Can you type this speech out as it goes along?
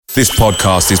This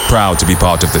podcast is proud to be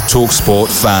part of the TalkSport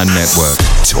Fan Network.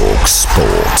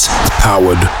 TalkSport.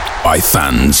 Powered by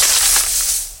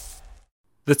fans.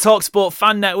 The TalkSport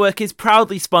Fan Network is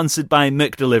proudly sponsored by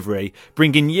McDelivery,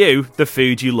 bringing you the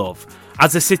food you love.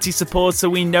 As a City supporter,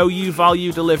 we know you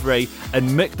value delivery, and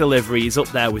McDelivery is up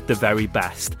there with the very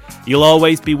best. You'll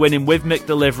always be winning with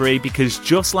McDelivery because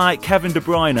just like Kevin De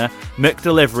Bruyne,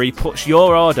 McDelivery puts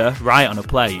your order right on a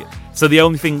plate. So the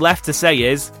only thing left to say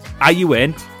is, are you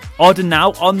in? Order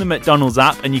now on the McDonald's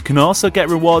app, and you can also get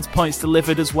rewards points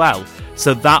delivered as well.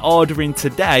 So that ordering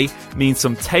today means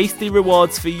some tasty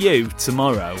rewards for you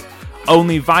tomorrow.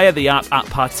 Only via the app at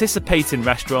participating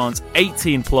restaurants,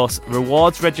 18 plus,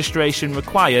 rewards registration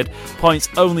required, points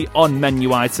only on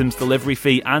menu items, delivery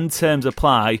fee and terms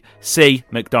apply. See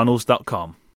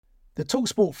mcdonalds.com. The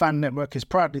TalkSport Fan Network is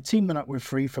proudly teaming up with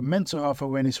Free for Mental Health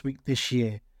Awareness Week this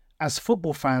year. As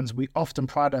football fans, we often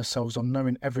pride ourselves on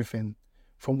knowing everything,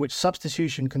 from which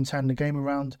substitution can turn the game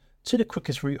around to the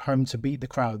quickest route home to beat the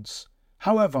crowds.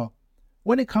 However,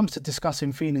 when it comes to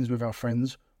discussing feelings with our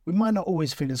friends, we might not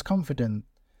always feel as confident.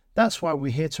 That's why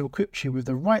we're here to equip you with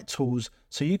the right tools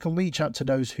so you can reach out to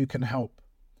those who can help.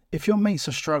 If your mates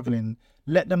are struggling,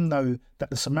 let them know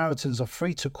that the Samaritans are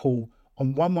free to call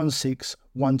on 116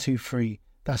 123.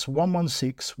 That's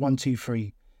 116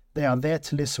 123. They are there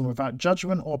to listen without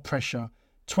judgment or pressure,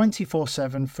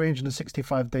 24/7,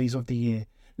 365 days of the year.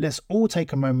 Let's all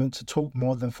take a moment to talk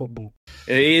more than football.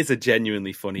 He is a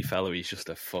genuinely funny fellow. He's just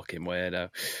a fucking weirdo.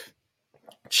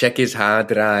 Check his hard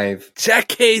drive.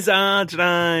 Check his hard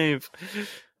drive.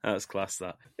 That's class,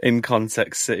 that. In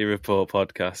Context City Report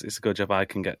podcast. It's a good job I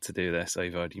can get to do this. Oh,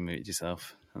 you've already muted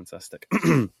yourself. Fantastic.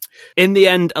 In the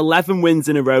end, 11 wins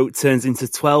in a row turns into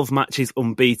 12 matches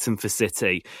unbeaten for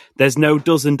City. There's no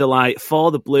dozen delight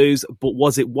for the Blues, but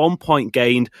was it 1 point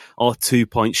gained or 2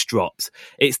 points dropped?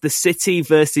 It's the City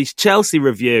versus Chelsea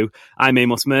review. I'm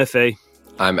Amos Murphy.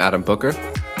 I'm Adam Booker.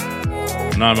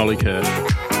 And I'm Ollie Kirsch.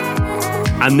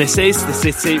 And this is the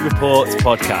City Report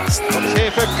podcast. It's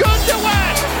here for Gundogan!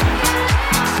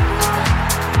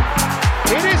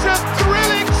 It is a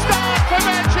thrilling start for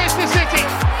Manchester City.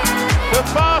 The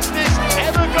fastest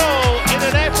ever goal in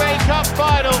an FA Cup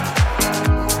final.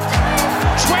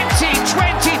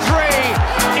 2023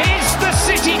 is the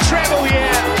City treble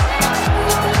year.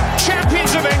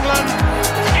 Champions of England,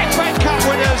 FA Cup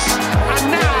winners,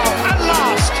 and now, at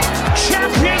last,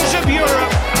 champions of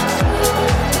Europe.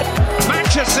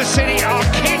 Manchester City are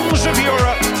kings of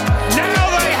Europe.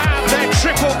 Now they have their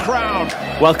triple crown.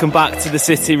 Welcome back to the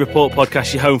City Report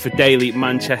podcast, your home for daily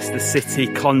Manchester City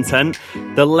content.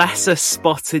 The lesser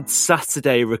spotted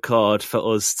Saturday record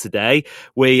for us today.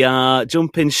 We are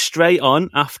jumping straight on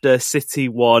after City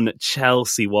won,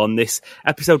 Chelsea won. This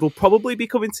episode will probably be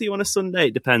coming to you on a Sunday.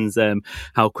 It depends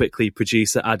how quickly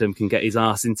producer Adam can get his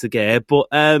arse into gear. But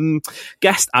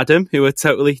guest Adam, who are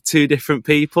totally two different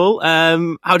people.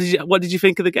 What did you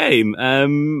think of the game?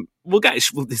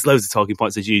 There's loads of talking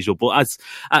points as usual, but as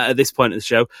at this point of the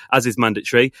show, as is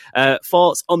mandatory,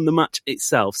 thoughts on the match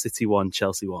itself. City won,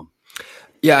 Chelsea won.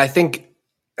 Yeah, I think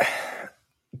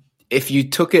if you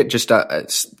took it just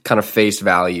at kind of face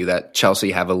value that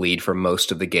Chelsea have a lead for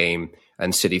most of the game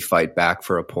and City fight back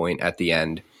for a point at the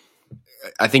end,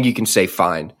 I think you can say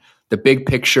fine. The big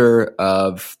picture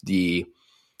of the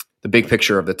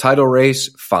title race,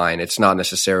 fine. It's not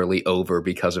necessarily over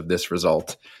because of this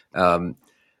result.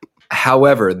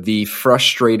 However, the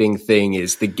frustrating thing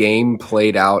is the game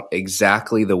played out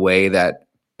exactly the way that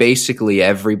basically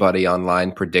everybody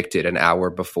online predicted an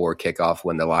hour before kickoff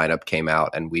when the lineup came out.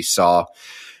 And we saw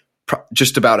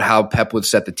just about how Pep would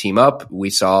set the team up.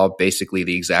 We saw basically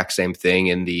the exact same thing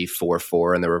in the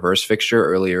 4-4 and the reverse fixture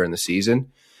earlier in the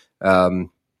season.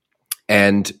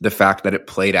 And the fact that it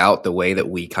played out the way that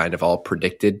we kind of all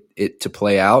predicted it to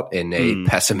play out in a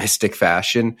pessimistic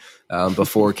fashion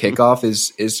before kickoff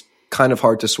is kind of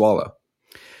hard to swallow.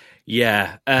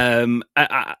 Yeah, I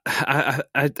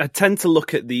tend to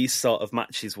look at these sort of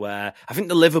matches where I think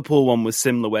the Liverpool one was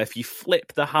similar, where if you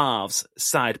flip the halves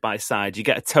side by side, you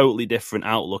get a totally different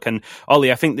outlook. And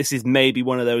Ollie, I think this is maybe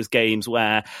one of those games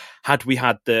where had we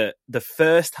had the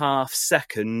first half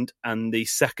second and the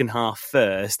second half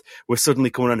first, we're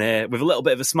suddenly coming on here with a little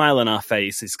bit of a smile on our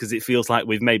faces because it feels like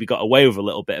we've maybe got away with a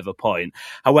little bit of a point.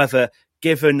 However,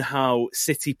 given how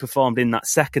City performed in that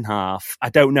second half,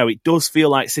 I don't know. It does feel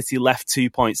like City left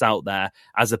 2 points out there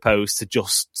as opposed to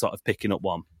just sort of picking up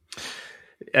one.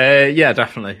 Yeah,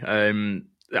 definitely.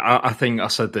 I think I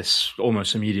said this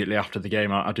almost immediately after the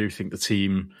game. I do think the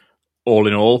team, all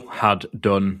in all, had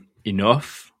done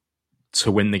enough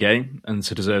to win the game and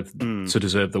to deserve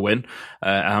the win.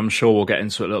 I'm sure we'll get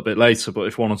into it a little bit later, but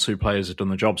if one or two players had done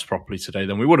the jobs properly today,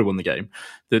 then we would have won the game.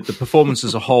 The performance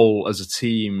as a whole, as a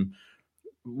team,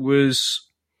 was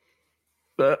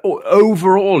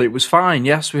overall, it was fine.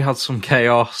 Yes, we had some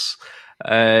chaos.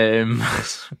 Some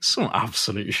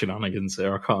absolute shenanigans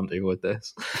here. I can't deal with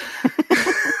this.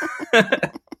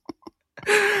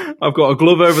 I've got a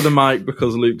glove over the mic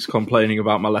because Luke's complaining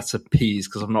about my letter P's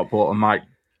because I've not bought a mic.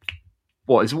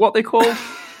 What they call?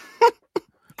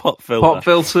 Pop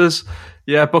filters.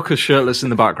 Yeah, Booker's shirtless in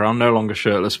the background, no longer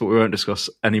shirtless, but we won't discuss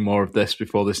any more of this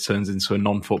before this turns into a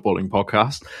non-footballing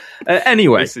podcast.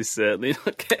 Anyway. This is certainly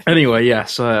not good. Anyway,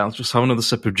 yes, I'll just have another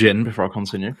sip of gin before I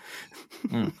continue.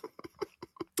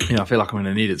 Yeah, I feel like I'm going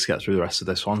to need it to get through the rest of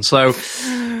this one. So,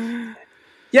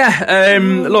 yeah,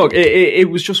 look, it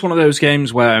was just one of those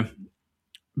games where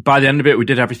by the end of it, we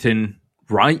did everything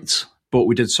right, but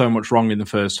we did so much wrong in the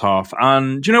first half.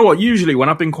 And do you know what? Usually when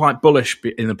I've been quite bullish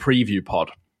in the preview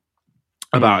pod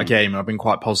about a game, I've been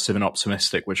quite positive and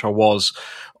optimistic, which I was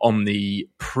on the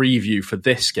preview for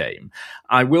this game,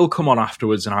 I will come on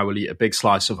afterwards and I will eat a big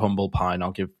slice of humble pie and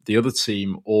I'll give the other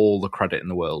team all the credit in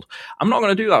the world. I'm not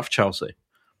going to do that for Chelsea.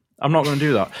 I'm not going to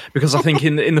do that because I think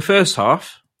in the first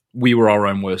half, we were our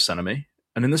own worst enemy.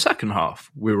 And in the second half,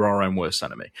 we were our own worst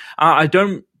enemy. I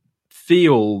don't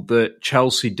feel that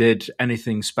Chelsea did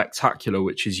anything spectacular,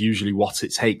 which is usually what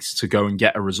it takes to go and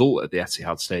get a result at the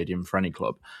Etihad Stadium for any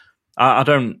club. I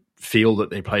don't feel that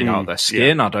they played out their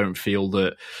skin. Yeah. I don't feel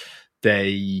that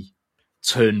they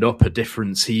turned up a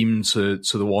different team to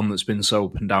the one that's been so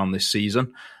up and down this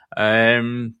season. I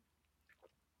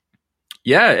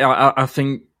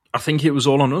think it was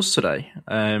all on us today.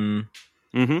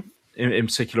 In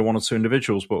particular, one or two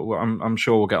individuals, but I'm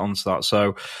sure we'll get onto that.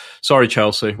 So, sorry,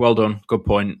 Chelsea. Well done. Good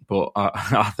point. But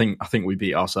I think we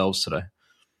beat ourselves today.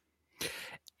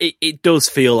 It does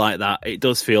feel like that. It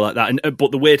does feel like that.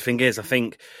 But the weird thing is, I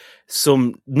think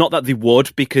not that they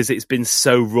would, because it's been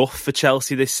so rough for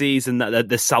Chelsea this season that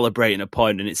they're celebrating a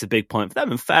point and it's a big point for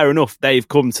them. And fair enough, they've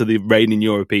come to the reigning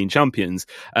European champions.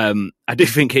 I do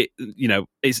think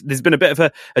there's been a bit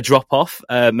of a drop off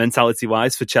mentality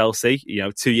wise for Chelsea.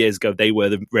 2 years ago they were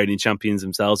the reigning champions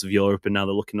themselves of Europe, and now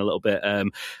they're looking a little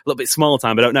bit small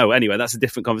time. I don't know. Anyway, that's a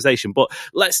different conversation. But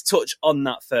let's touch on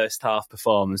that first half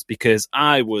performance, because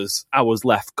I was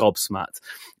left gobsmacked.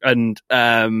 And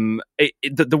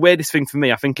the weirdest thing for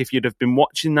me, I think if you'd have been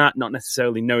watching that, not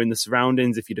necessarily knowing the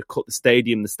surroundings, if you'd have cut the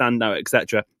stadium, the stand out,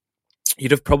 etc.,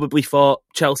 you'd have probably thought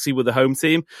Chelsea were the home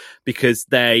team, because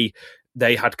they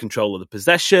had control of the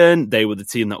possession. They were the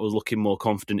team that was looking more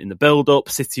confident in the build-up.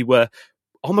 City were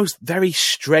almost very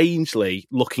strangely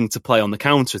looking to play on the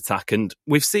counter-attack. And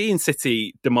we've seen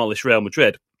City demolish Real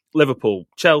Madrid, Liverpool,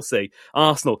 Chelsea,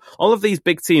 Arsenal, all of these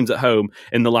big teams at home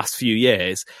in the last few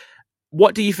years.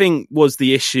 What do you think was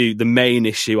the issue, the main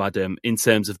issue, Adam, in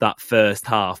terms of that first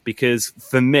half? Because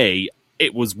for me,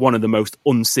 it was one of the most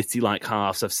un-City-like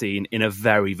halves I've seen in a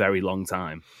very, very long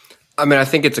time. I mean, I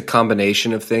think it's a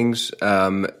combination of things.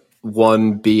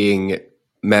 One being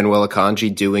Manuel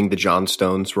Akanji doing the John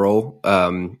Stones role,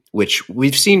 which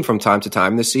we've seen from time to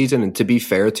time this season. And to be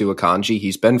fair to Akanji,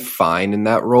 he's been fine in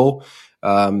that role.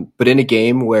 But in a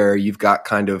game where you've got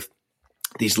kind of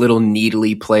these little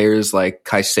needly players like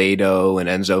Caicedo and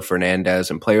Enzo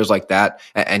Fernandez and players like that,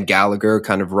 and Gallagher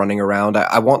kind of running around,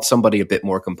 I want somebody a bit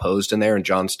more composed in there. And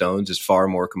John Stones is far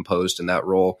more composed in that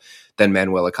role than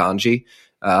Manuel Akanji.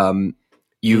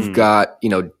 You've got,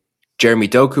 Jeremy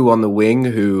Doku on the wing,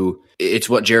 who it's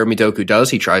what Jeremy Doku does.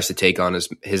 He tries to take on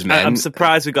his men. I'm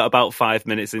surprised we got about 5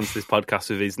 minutes into this podcast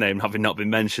with his name having not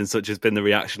been mentioned, such has been the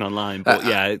reaction online. But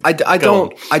yeah, I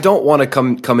don't want to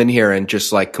come in here and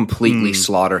just like completely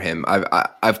slaughter him.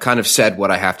 I've kind of said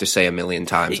what I have to say a million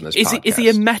times in this podcast. Is he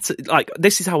a meta? Like,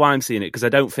 this is how I'm seeing it, because I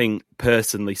don't think,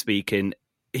 personally speaking,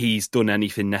 he's done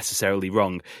anything necessarily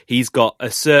wrong. He's got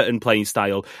a certain playing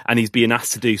style and he's being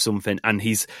asked to do something, and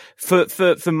he's for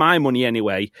my money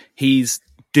anyway, he's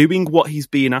doing what he's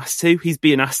being asked to. He's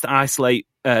being asked to isolate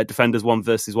defenders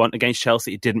 1v1 against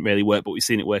Chelsea. It didn't really work, but we've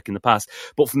seen it work in the past.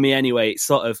 But for me anyway,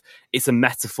 it's a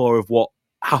metaphor of what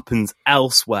happens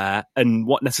elsewhere and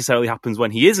what necessarily happens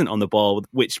when he isn't on the ball,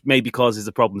 which maybe causes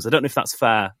the problems. I don't know if that's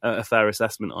a fair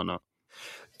assessment or not.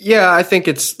 Yeah, I think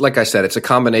it's, like I said, it's a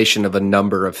combination of a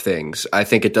number of things. I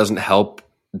think it doesn't help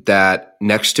that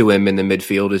next to him in the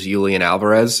midfield is Julian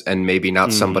Alvarez, and maybe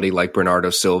not somebody like Bernardo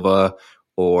Silva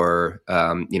or,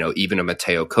 even a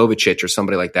Mateo Kovacic or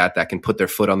somebody like that can put their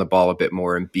foot on the ball a bit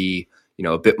more and be,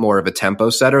 a bit more of a tempo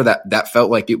setter. That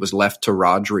felt like it was left to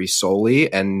Rodri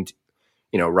solely. And,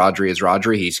 Rodri is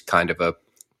Rodri. He's kind of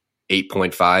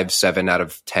 8.5, 7 out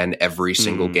of 10 every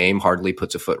single game, hardly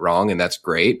puts a foot wrong, and that's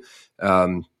great.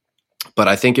 But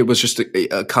I think it was just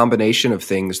a combination of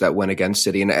things that went against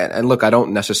City. And look, I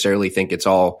don't necessarily think it's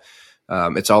all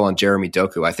on Jeremy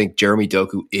Doku. I think Jeremy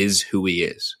Doku is who he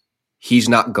is. He's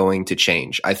not going to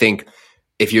change. I think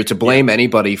if you're to blame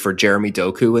anybody for Jeremy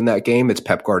Doku in that game, it's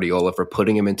Pep Guardiola for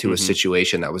putting him into a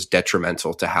situation that was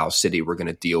detrimental to how City were going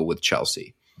to deal with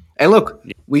Chelsea. And look,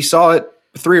 we saw it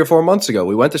 3 or 4 months ago.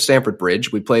 We went to Stamford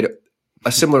Bridge. We played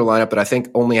a similar lineup, but I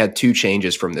think only had 2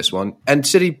 changes from this one. And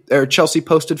Chelsea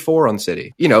posted 4 on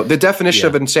City. You know, the definition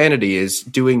of insanity is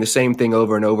doing the same thing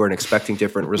over and over and expecting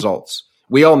different results.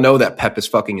 We all know that Pep is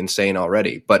fucking insane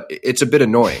already, but it's a bit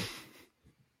annoying.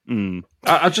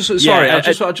 I just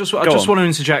want to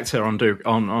interject here on Doku.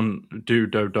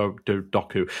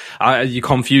 You're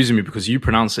confusing me because you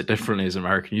pronounce it differently as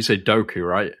American. You say Doku,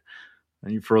 right?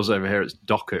 And for us over here, it's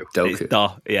Doku. It's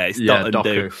Dot and Doku.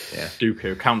 Do. Yeah.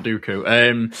 Dooku, Count Dooku.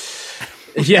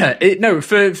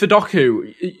 For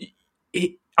Doku,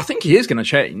 I think he is going to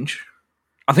change.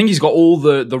 I think he's got all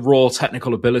the raw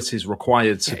technical abilities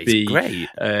required to be great.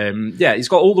 He's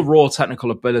got all the raw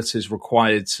technical abilities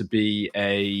required to be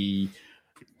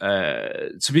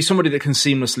somebody that can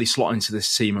seamlessly slot into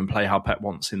this team and play how Pep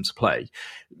wants him to play.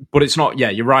 But it's not,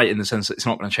 you're right in the sense that it's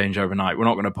not going to change overnight. We're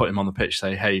not going to put him on the pitch,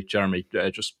 say, hey, Jeremy,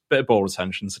 just a bit of ball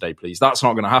retention today, please. That's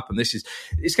not going to happen.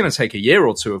 It's going to take a year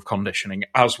or 2 of conditioning,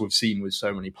 as we've seen with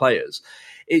so many players.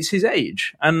 It's his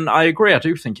age. And I agree, I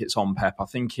do think it's on Pep. I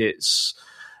think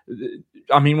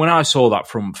when I saw that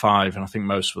front 5, and I think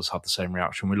most of us had the same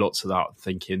reaction, we looked at that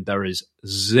thinking there is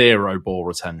 0 ball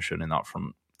retention in that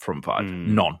front 5.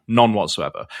 None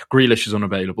whatsoever. Grealish is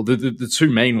unavailable. The 2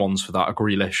 main ones for that are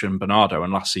Grealish and Bernardo,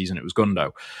 and last season it was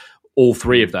Gundo. All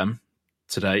 3 of them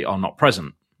today are not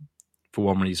present for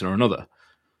one reason or another.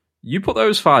 You put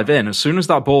those 5 in, as soon as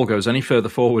that ball goes any further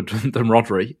forward than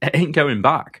Rodri, it ain't going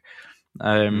back.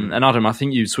 And Adam, I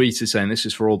think you tweeted saying this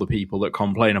is for all the people that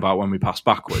complain about when we pass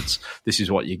backwards. This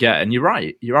is what you get. And you're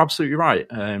right. You're absolutely right.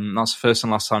 That's the first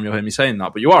and last time you'll hear me saying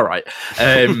that, but you are right.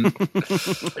 For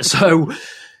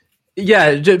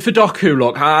Doku,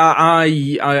 look,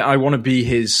 I want to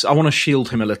be I want to shield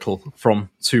him a little from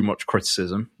too much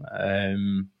criticism.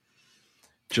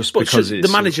 Because the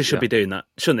manager should be doing that,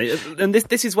 shouldn't he? And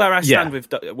this is where I stand with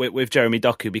Jeremy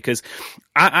Doku, because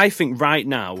I think right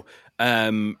now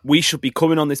we should be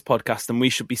coming on this podcast and we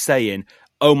should be saying,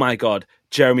 oh my God,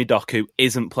 Jeremy Doku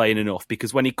isn't playing enough,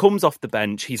 because when he comes off the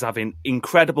bench, he's having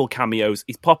incredible cameos.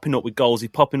 He's popping up with goals.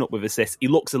 He's popping up with assists. He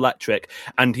looks electric,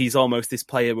 and he's almost this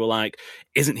player we're like,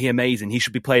 isn't he amazing? He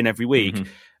should be playing every week.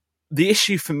 Mm-hmm. The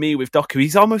issue for me with Doku,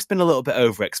 he's almost been a little bit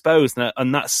overexposed,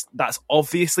 and that's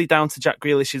obviously down to Jack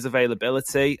Grealish's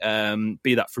availability,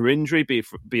 be that through injury, be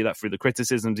that through the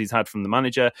criticisms he's had from the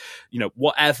manager,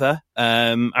 whatever.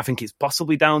 I think it's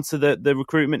possibly down to the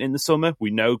recruitment in the summer. We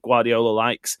know Guardiola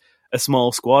likes a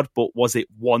small squad, but was it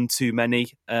one too many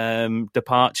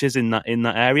departures in that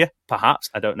area? Perhaps,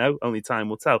 I don't know. Only time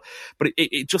will tell. But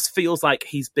it just feels like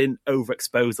he's been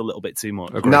overexposed a little bit too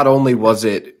much. Not only was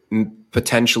it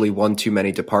potentially one too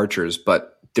many departures,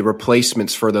 but the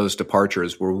replacements for those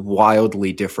departures were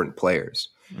wildly different players.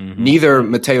 Mm-hmm. Neither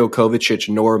Mateo Kovacic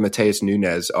nor Mateus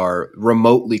Nunes are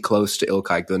remotely close to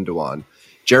Ilkay Gundogan.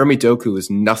 Jeremy Doku is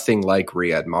nothing like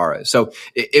Riyad Mahrez. So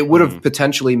it would have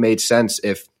potentially made sense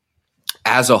if,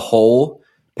 as a whole,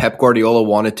 Pep Guardiola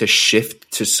wanted to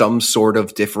shift to some sort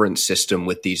of different system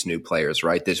with these new players,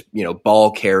 right? This,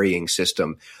 ball carrying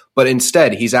system. But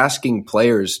instead, he's asking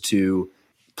players to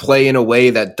play in a way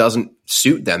that doesn't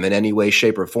suit them in any way,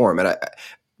 shape, or form. And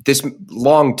this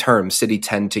long term, City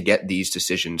tend to get these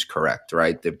decisions correct,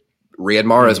 right? Riyad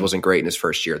Mahrez wasn't great in his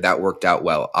first year. That worked out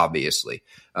well, obviously.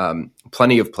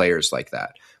 Plenty of players like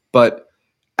that. But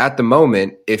at the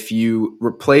moment, if you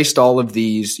replaced all of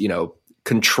these,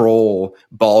 control,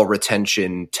 ball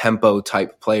retention, tempo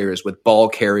type players with ball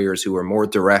carriers who are more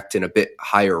direct and a bit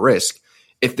higher risk,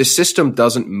 if the system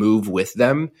doesn't move with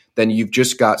them, then you've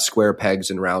just got square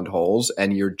pegs and round holes,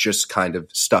 and you're just kind of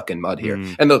stuck in mud here.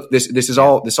 And look, this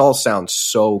all sounds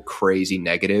so crazy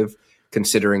negative,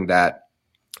 considering that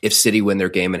if City win their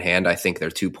game in hand, I think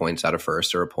they're 2 points out of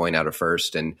first or a point out of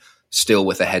first, and still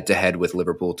with a head-to-head with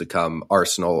Liverpool to come,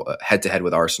 Arsenal head-to-head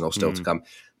with Arsenal still to come.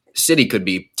 City could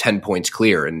be 10 points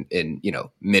clear in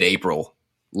mid-April,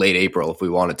 late April if we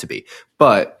want it to be.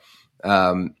 But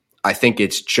I think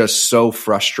it's just so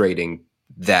frustrating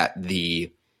that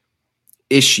the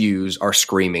issues are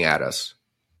screaming at us.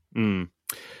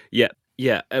 Yeah,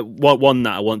 Yeah, one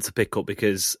that I want to pick up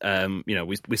because,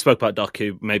 we spoke about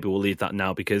Doku. Maybe we'll leave that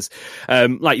now because,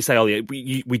 like you say, Ollie,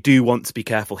 we do want to be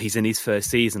careful. He's in his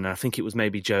first season. And I think it was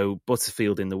maybe Joe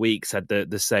Butterfield in the week said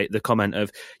the comment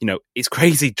of, it's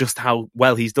crazy just how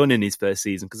well he's done in his first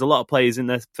season, because a lot of players in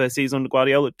their first season under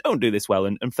Guardiola don't do this well,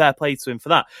 and fair play to him for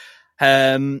that.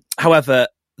 However,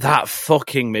 that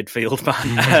fucking midfield,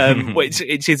 man, which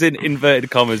is in inverted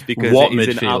commas because it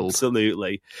is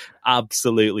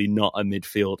absolutely not a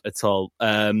midfield at all.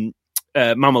 Manuel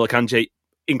Akanji,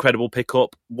 incredible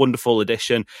pickup, wonderful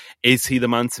addition. Is he the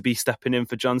man to be stepping in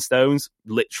for John Stones?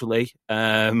 Literally,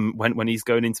 when he's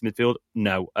going into midfield?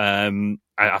 No. I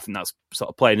think that's sort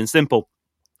of plain and simple.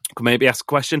 Could maybe ask a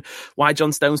question, why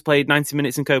John Stones played 90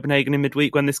 minutes in Copenhagen in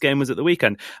midweek when this game was at the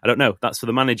weekend? I don't know. That's for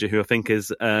the manager, who I think is,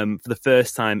 for the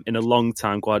first time in a long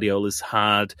time, Guardiola's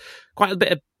had quite a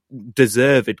bit of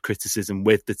deserved criticism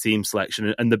with the team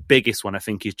selection. And the biggest one, I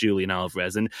think, is Julian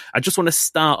Alvarez. And I just want to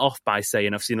start off by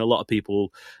saying I've seen a lot of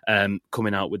people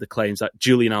coming out with the claims that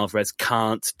Julian Alvarez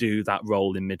can't do that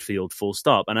role in midfield, full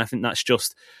stop. And I think that's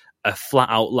just a flat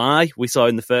out lie. We saw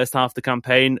in the first half of the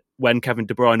campaign when Kevin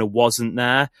De Bruyne wasn't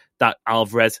there that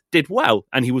Alvarez did well,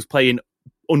 and he was playing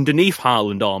underneath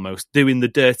Haaland almost, doing the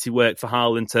dirty work for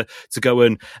Haaland to go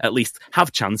and at least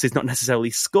have chances, not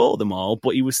necessarily score them all,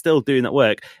 but he was still doing that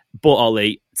work. But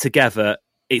Ollie, together,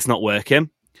 it's not working.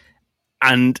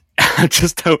 And I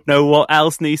just don't know what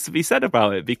else needs to be said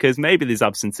about it, because maybe there's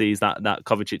absentees that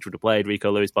Kovacic would have played,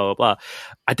 Rico Lewis, blah, blah, blah.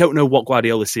 I don't know what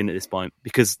Guardiola's seen at this point,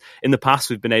 because in the past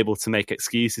we've been able to make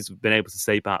excuses. We've been able to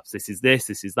say perhaps this is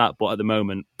that. But at the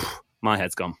moment, my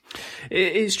head's gone.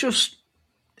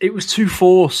 It was too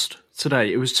forced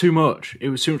today. It was too much.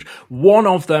 One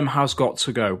of them has got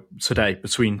to go today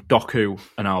between Doku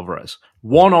and Alvarez.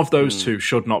 One of those two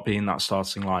should not be in that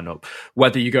starting lineup.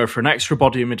 Whether you go for an extra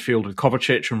body in midfield with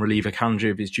Kovacic and relieve Akanji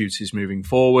of his duties moving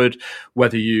forward,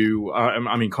 whether you,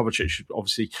 Kovacic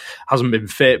obviously hasn't been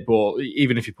fit, but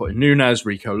even if you put in Nunes,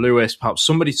 Rico Lewis, perhaps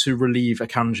somebody to relieve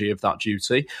Akanji of that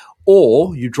duty,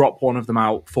 or you drop one of them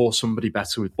out for somebody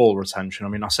better with ball retention. I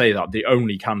mean, I say that the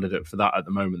only candidate for that at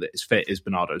the moment that is fit is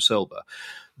Bernardo Silva.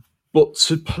 But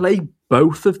to play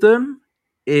both of them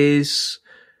is,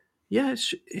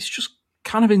 it's just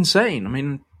kind of insane. I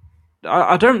mean,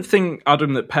 I don't think,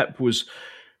 Adam, that Pep was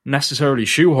necessarily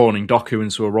shoehorning Doku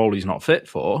into a role he's not fit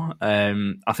for.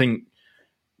 I think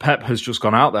Pep has just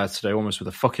gone out there today almost with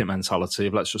a fuck it mentality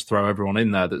of let's just throw everyone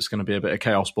in there that's going to be a bit of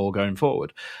chaos ball going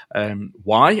forward.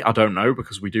 Why? I don't know,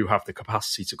 because we do have the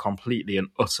capacity to completely and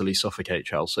utterly suffocate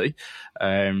Chelsea.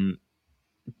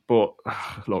 But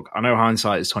look, I know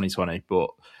hindsight is 20/20,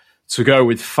 but to go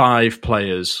with 5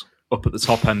 players up at the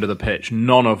top end of the pitch,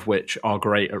 none of which are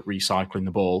great at recycling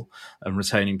the ball and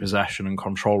retaining possession and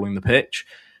controlling the pitch,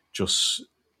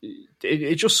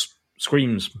 it just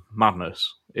screams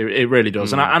madness. It really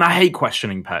does. And I hate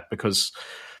questioning Pep, because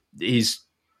he's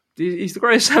the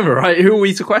greatest ever, right? Who are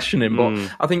we to question him?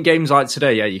 But I think games like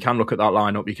today, you can look at that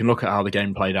lineup, you can look at how the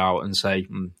game played out and say,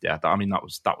 that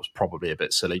was probably a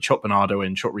bit silly. Chuck Bernardo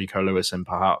in, chuck Rico Lewis in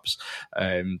perhaps.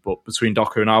 But between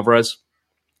Doku and Alvarez,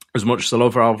 as much as I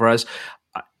love Alvarez,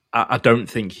 I don't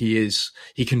think he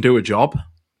can do a job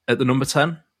at the number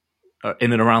 10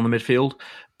 in and around the midfield,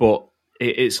 but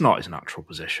it's not his natural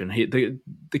position.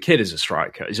 The kid is a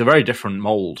striker. He's a very different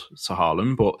mould to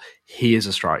Haaland, but he is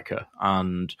a striker.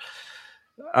 And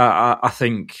I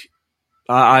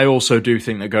also do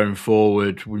think that going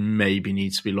forward, we maybe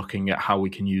need to be looking at how we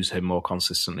can use him more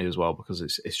consistently as well, because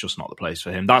it's just not the place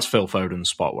for him. That's Phil Foden's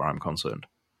spot where I'm concerned.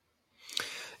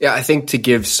 Yeah, I think to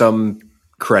give some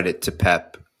credit to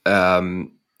Pep,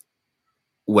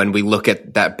 when we look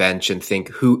at that bench and think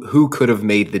who could have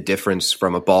made the difference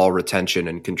from a ball retention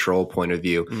and control point of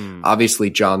view, obviously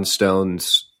John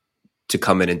Stones to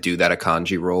come in and do that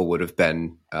Akanji role would have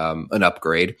been an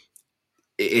upgrade.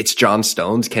 It's John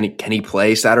Stones. Can he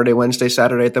play Saturday, Wednesday,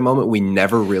 Saturday at the moment? We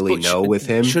never really know with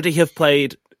him. Should he have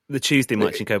played the Tuesday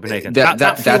match in Copenhagen?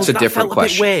 That's a different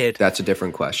question. Weird. That's a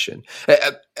different question.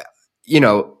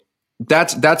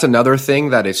 That's another thing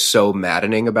that is so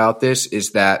maddening about this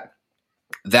is that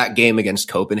game against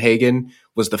Copenhagen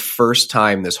was the first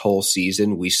time this whole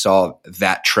season we saw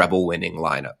that treble winning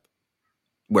lineup,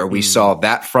 where we saw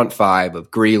that front 5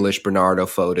 of Grealish, Bernardo,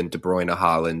 Foden, De Bruyne,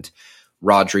 Haaland,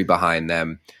 Rodri behind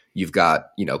them. You've got,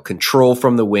 control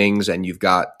from the wings, and you've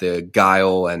got the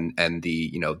guile and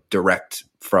the, direct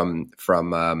from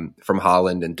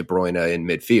Haaland and De Bruyne in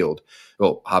midfield.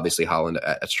 Well, obviously Haaland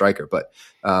at striker, but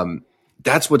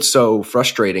that's what's so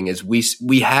frustrating is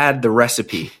we had the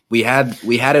recipe. We had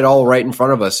it all right in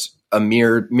front of us a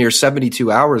mere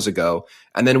 72 hours ago.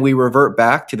 And then we revert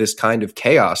back to this kind of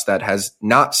chaos that has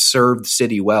not served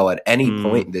City well at any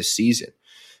point this season.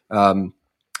 And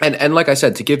like I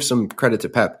said, to give some credit to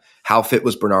Pep, how fit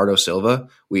was Bernardo Silva?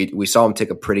 We saw him take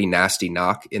a pretty nasty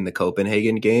knock in the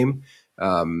Copenhagen game.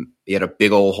 He had a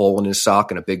big old hole in his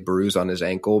sock and a big bruise on his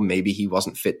ankle. Maybe he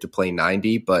wasn't fit to play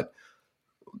 90, but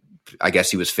I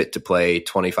guess he was fit to play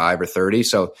 25 or 30.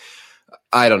 So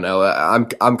I don't know.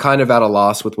 I'm kind of at a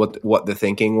loss with what the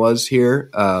thinking was here.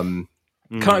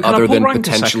 Other than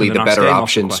potentially the better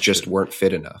options just weren't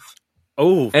fit enough.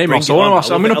 Oh, Amos,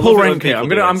 I'm going to pull rank here. I'm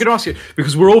going to ask you,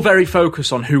 because we're all very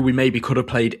focused on who we maybe could have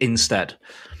played instead.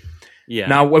 Yeah.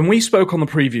 Now, when we spoke on the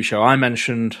preview show, I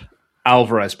mentioned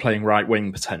Alvarez playing right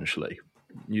wing potentially.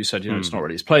 You said, it's not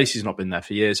really his place. He's not been there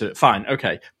for years. Fine,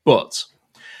 okay. But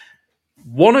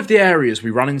one of the areas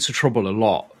we ran into trouble a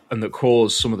lot and that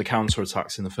caused some of the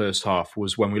counter-attacks in the first half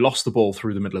was when we lost the ball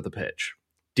through the middle of the pitch.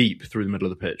 Deep through the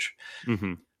middle of the pitch.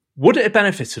 Mm-hmm. Would it have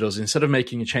benefited us, instead of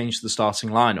making a change to the starting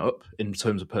lineup in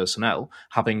terms of personnel,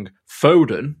 having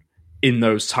Foden in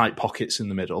those tight pockets in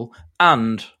the middle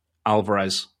and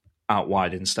Alvarez out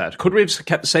wide instead? Could we have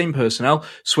kept the same personnel,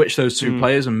 switched those two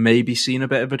players, and maybe seen a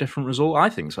bit of a different result? I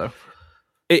think so.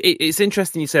 It's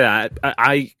interesting you say that.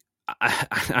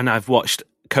 I've watched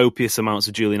copious amounts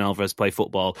of Julian Alvarez play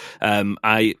football. I'm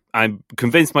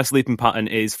convinced my sleeping pattern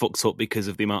is fucked up because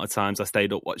of the amount of times I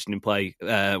stayed up watching him play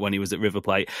when he was at River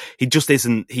Plate. He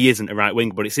isn't a right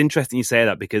winger, but it's interesting you say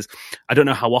that because I don't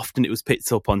know how often it was picked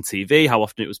up on TV, how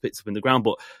often it was picked up in the ground,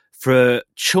 but for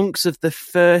chunks of the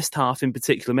first half in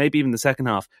particular, maybe even the second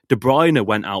half, De Bruyne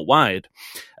went out wide,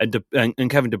 and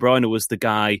Kevin De Bruyne was the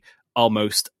guy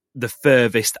almost the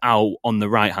furthest out on the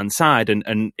right hand side,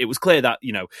 and it was clear that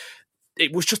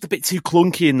it was just a bit too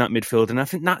clunky in that midfield, and I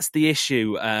think that's the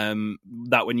issue,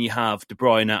 that when you have De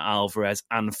Bruyne, Alvarez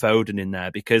and Foden in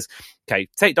there, because, okay,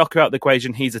 take Doku out of the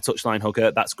equation, he's a touchline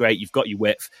hugger, that's great, you've got your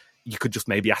width, you could just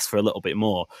maybe ask for a little bit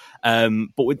more.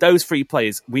 But with those three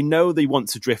players, we know they want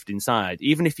to drift inside.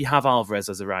 Even if you have Alvarez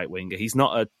as a right winger, he's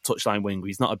not a touchline winger,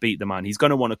 he's not a beat the man, he's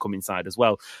going to want to come inside as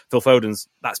well. Phil Foden's,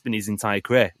 that's been his entire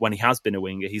career. When he has been a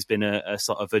winger, he's been a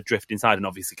sort of a drift inside, and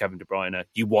obviously Kevin De Bruyne,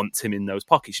 you want him in those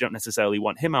pockets, you don't necessarily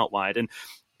want him out wide, and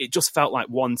it just felt like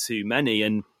one too many,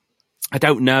 and I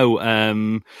don't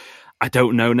know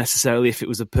necessarily if it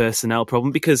was a personnel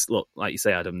problem because, look, like you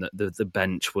say, Adam, the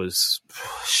bench was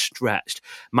stretched.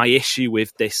 My issue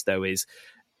with this, though, is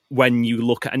when you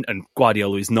look at, and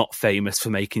Guardiola is not famous for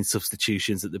making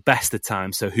substitutions at the best of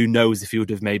times, so who knows if he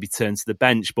would have maybe turned to the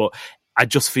bench, but I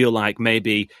just feel like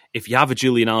maybe if you have a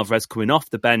Julian Alvarez coming off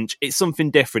the bench, it's something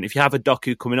different. If you have a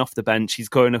Doku coming off the bench, he's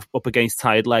going up against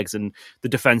tired legs and the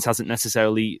defence hasn't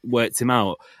necessarily worked him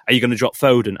out. Are you going to drop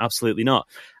Foden? Absolutely not.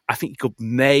 I think you could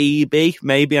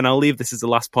maybe, and I'll leave this as the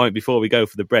last point before we go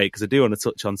for the break, because I do want to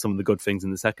touch on some of the good things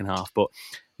in the second half, but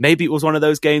maybe it was one of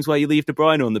those games where you leave De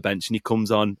Bruyne on the bench and he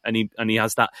comes on and he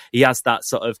has that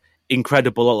sort of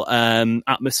incredible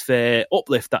atmosphere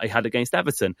uplift that he had against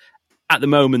Everton. At the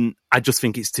moment, I just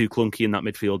think it's too clunky in that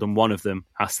midfield, and one of them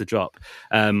has to drop.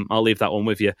 I'll leave that one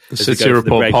with you. The City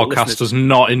Report podcast does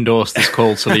not endorse this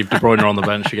call to leave De Bruyne on the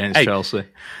bench against Chelsea.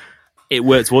 It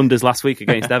worked wonders last week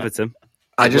against Everton.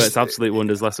 It worked absolute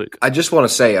wonders last week. I just want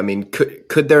to say, I mean,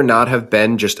 could there not have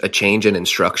been just a change in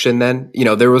instruction then?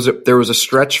 There was a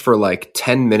stretch for like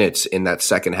 10 minutes in that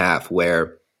second half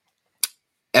where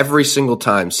every single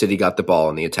time City got the ball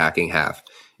in the attacking half,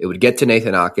 it would get to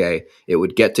Nathan Ake. It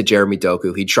would get to Jeremy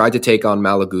Doku. He tried to take on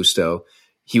Malo Gusto.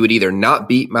 He would either not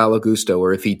beat Malo Gusto,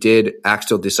 or if he did,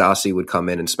 Axel Disasi would come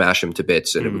in and smash him to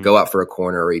bits, and it would go out for a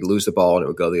corner, or he'd lose the ball and it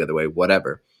would go the other way,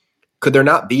 whatever. Could there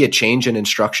not be a change in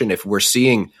instruction if we're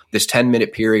seeing this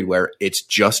 10-minute period where it's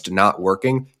just not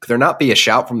working? Could there not be a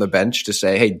shout from the bench to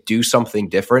say, hey, do something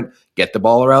different, get the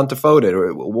ball around to Foden,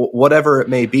 or whatever it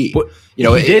may be? But he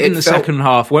did in the second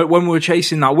half. When we were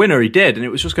chasing that winner, he did, and it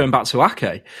was just going back to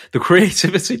Ake. The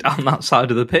creativity down that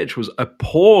side of the pitch was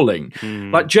appalling.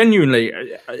 Like, genuinely,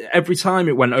 every time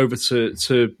it went over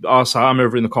to our side, I'm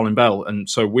over in the Colin Bell, and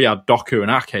so we had Doku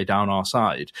and Ake down our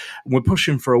side. And we're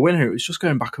pushing for a winner. It was just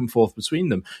going back and forth between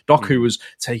them. Doku was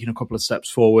taking a couple of steps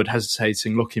forward,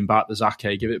 hesitating, looking back. There's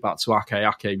Ake, give it back to Ake.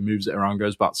 Ake moves it around,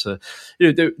 goes back to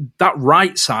that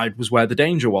right side was where the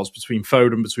danger was, between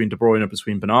Foden, between De Bruyne,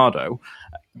 between Bernardo.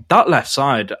 That left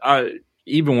side,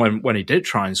 even when he did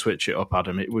try and switch it up,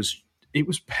 Adam, it was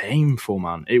painful,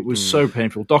 man. It was so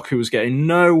painful. Doku was getting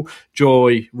no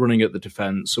joy running at the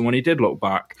defence, and when he did look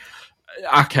back,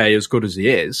 Ake, as good as he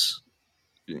is,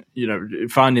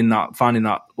 finding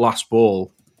that last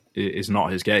ball is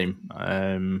not his game.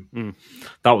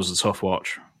 That was a tough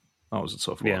watch. That was a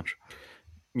tough watch.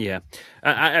 Yeah,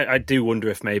 I do wonder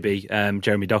if maybe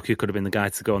Jeremy Doku could have been the guy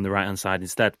to go on the right-hand side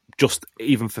instead, just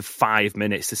even for 5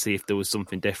 minutes to see if there was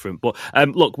something different. But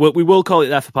look, we will call it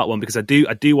there for part one, because I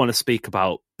do want to speak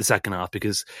about the second half,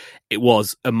 because it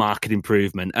was a marked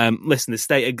improvement. Listeners,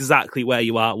 stay exactly where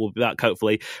you are. We'll be back,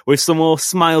 hopefully, with some more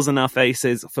smiles on our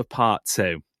faces for part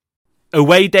two.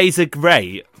 Away days are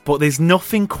great, but there's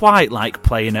nothing quite like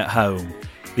playing at home.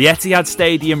 The Etihad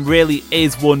Stadium really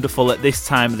is wonderful at this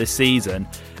time of the season,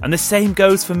 and the same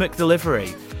goes for McDelivery.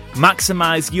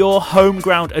 Maximise your home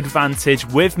ground advantage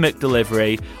with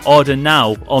McDelivery. Order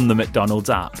now on the McDonald's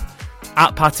app.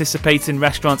 At participating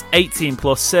restaurants, 18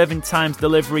 plus, serving times,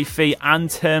 delivery fee and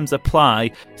terms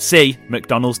apply. See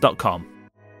mcdonalds.com.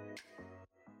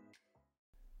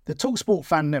 The TalkSport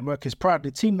Fan Network is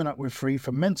proudly teaming up with Free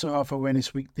for Mental Health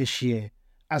Awareness Week this year.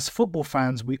 As football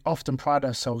fans, we often pride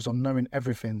ourselves on knowing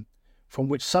everything, from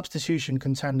which substitution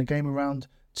can turn the game around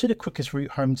to the quickest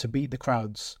route home to beat the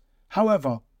crowds.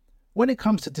 However, when it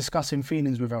comes to discussing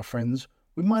feelings with our friends,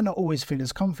 we might not always feel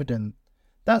as confident.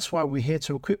 That's why we're here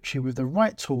to equip you with the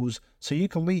right tools so you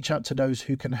can reach out to those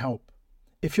who can help.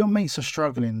 If your mates are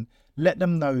struggling, let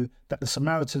them know that the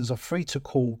Samaritans are free to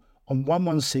call on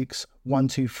 116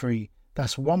 123.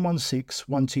 That's 116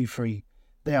 123.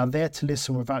 They are there to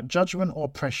listen without judgment or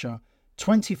pressure,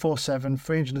 24/7,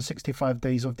 365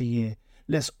 days of the year.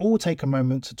 Let's all take a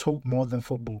moment to talk more than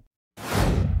football.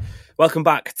 Welcome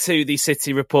back to the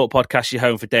City Report podcast, your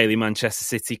home for daily Manchester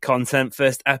City content.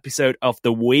 First episode of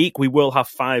the week. We will have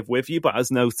 5 with you, but as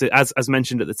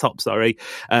mentioned at the top,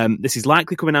 this is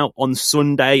likely coming out on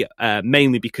Sunday,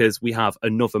 mainly because we have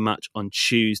another match on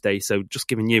Tuesday. So just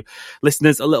giving you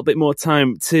listeners a little bit more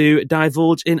time to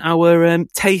divulge in our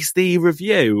tasty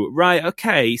review. Right,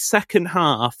 okay, second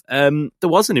half, there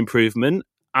was an improvement.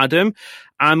 Adam,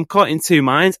 I'm caught in two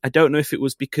minds. I don't know if it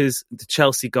was because the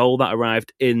Chelsea goal that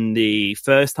arrived in the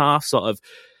first half sort of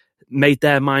made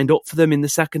their mind up for them in the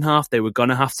second half. They were going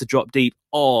to have to drop deep,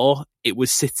 or it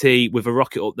was City with a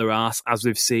rocket up their arse, as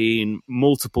we've seen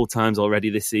multiple times already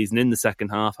this season in the second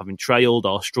half, having trailed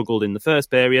or struggled in the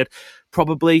first period.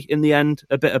 Probably in the end,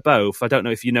 a bit of both. I don't know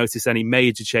if you noticed any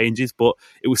major changes, but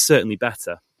it was certainly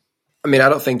better. I mean, I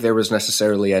don't think there was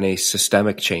necessarily any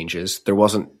systemic changes. There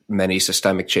wasn't many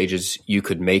systemic changes you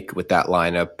could make with that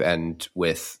lineup and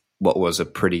with what was a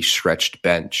pretty stretched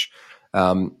bench.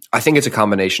 I think it's a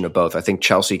combination of both. I think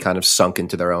Chelsea kind of sunk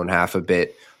into their own half a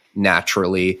bit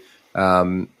naturally,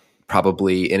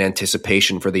 probably in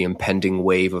anticipation for the impending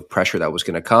wave of pressure that was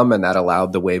going to come, and that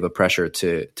allowed the wave of pressure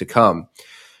to come.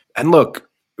 And look,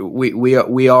 we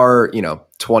are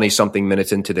 20 something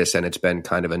minutes into this, and it's been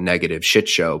kind of a negative shit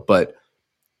show, but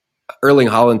Erling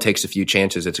Haaland takes a few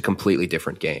chances. It's a completely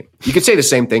different game. You could say the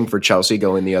same thing for Chelsea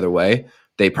going the other way.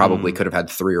 They probably could have had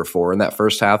 3 or 4 in that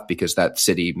first half, because that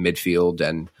City midfield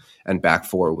and back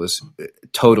four was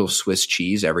total Swiss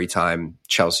cheese every time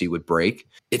Chelsea would break.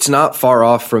 It's not far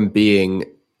off from being,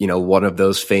 one of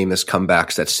those famous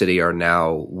comebacks that City are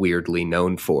now weirdly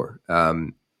known for.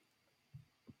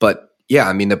 But yeah,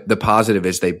 I mean, the positive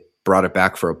is they brought it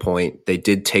back for a point. They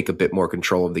did take a bit more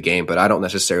control of the game, but I don't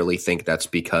necessarily think that's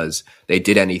because they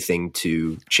did anything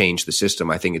to change the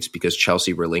system. I think it's because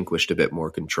Chelsea relinquished a bit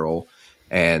more control,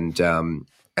 and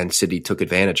City took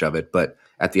advantage of it. But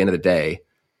at the end of the day,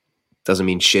 it doesn't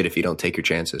mean shit if you don't take your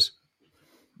chances.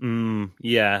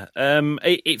 Yeah.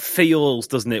 It feels,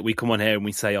 doesn't it? We come on here and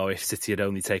we say, if City had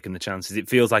only taken the chances. It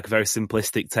feels like a very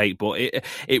simplistic take, but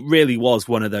it really was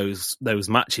one of those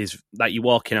matches that you're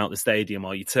walking out the stadium,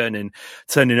 or you're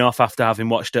turning off after having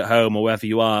watched at home, or wherever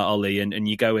you are, Ollie, and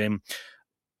you go in.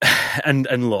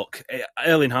 And look,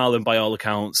 Erling Haaland, by all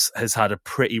accounts, has had a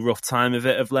pretty rough time of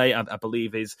it of late. I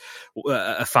believe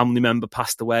a family member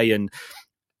passed away, and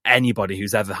anybody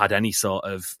who's ever had any sort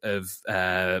of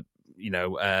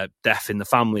death in the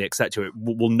family, etc.,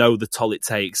 will know the toll it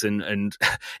takes, and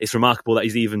it's remarkable that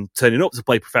he's even turning up to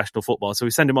play professional football. So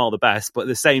we send him all the best, but at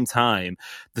the same time,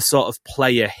 the sort of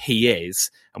player he is,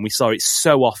 and we saw it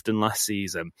so often last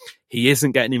season, he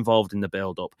isn't getting involved in the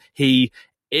build-up. He,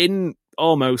 in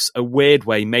almost a weird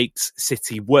way, makes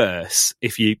City worse.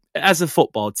 If you, as a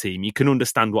football team, you can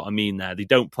understand what I mean there. They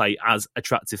don't play as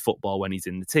attractive football when he's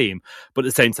in the team, but at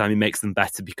the same time, he makes them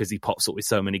better because he pops up with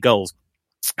so many goals.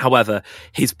 However,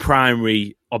 his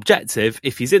primary objective,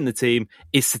 if he's in the team,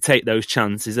 is to take those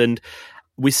chances. And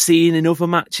we're seeing in other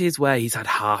matches where he's had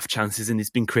half chances and he's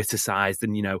been criticised,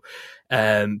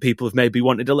 and people have maybe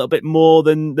wanted a little bit more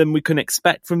than we can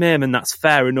expect from him, and that's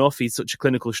fair enough. He's such a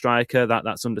clinical striker,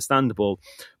 that's understandable.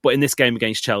 But in this game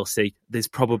against Chelsea, there's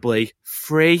probably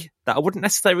 3 that I wouldn't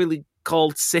necessarily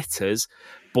call sitters,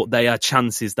 but they are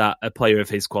chances that a player of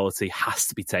his quality has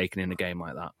to be taken in a game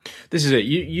like that. This is it.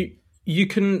 You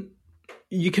can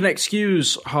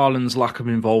excuse Haaland's lack of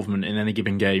involvement in any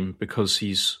given game because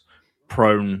he's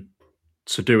prone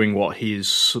to doing what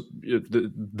he's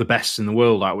the best in the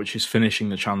world at, which is finishing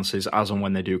the chances as and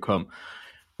when they do come.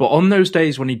 But on those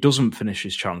days when he doesn't finish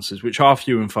his chances, which are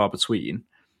few and far between,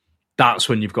 that's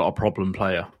when you've got a problem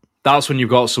player. That's when you've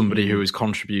got somebody who is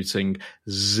contributing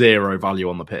 0 value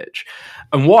on the pitch.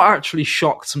 And what actually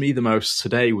shocked me the most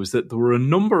today was that there were a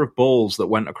number of balls that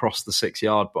went across the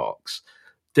 6-yard box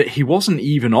that he wasn't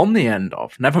even on the end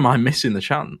of, never mind missing the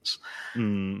chance.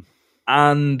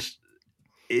 And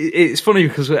it's funny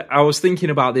because I was thinking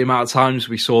about the amount of times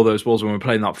we saw those balls when we were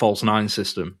playing that false 9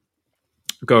 system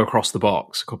go across the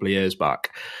box a couple of years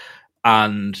back.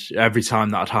 And every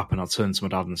time that had happened, I'd turn to my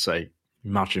dad and say,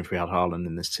 imagine if we had Haaland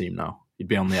in this team now. He'd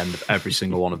be on the end of every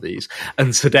single one of these.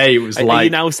 And today it was like... Are you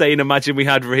now saying, imagine we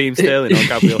had Raheem Sterling or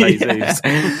Gabriel Jesus?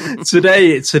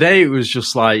 Today it was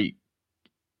just like,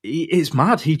 it's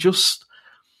mad. He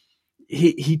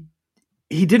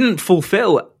didn't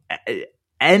fulfill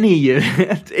any.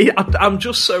 I'm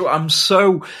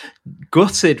so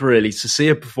gutted, really, to see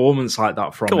a performance like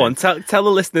that from him. Go on, tell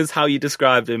the listeners how you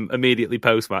described him immediately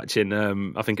post match in.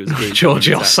 I think it was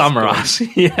Georgios Samaras.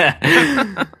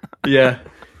 Yeah, yeah.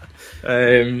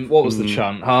 What was the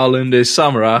chant? Haaland is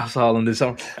Samaras. Haaland is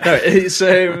Samaras. No, it's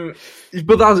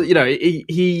but that's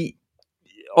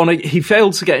he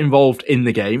failed to get involved in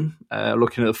the game.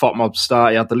 Looking at the FOTMOB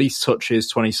start, he had the least touches,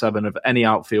 27 of any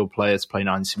outfield player to play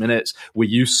 90 minutes. We're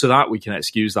used to that. We can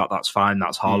excuse that. That's fine.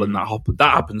 That's Haaland.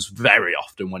 That happens very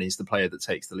often when he's the player that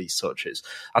takes the least touches.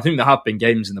 I think there have been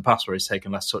games in the past where he's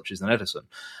taken less touches than Ederson.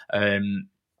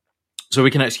 So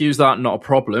we can excuse that, not a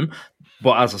problem.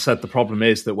 But as I said, the problem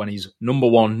is that when he's, number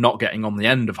one, not getting on the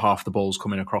end of half the balls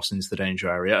coming across into the danger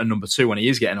area, and number two, when he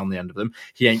is getting on the end of them,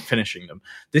 he ain't finishing them.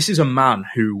 This is a man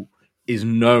who is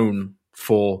known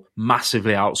for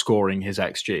massively outscoring his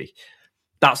XG.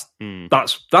 That's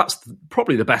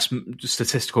probably the best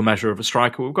statistical measure of a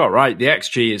striker we've got, right? The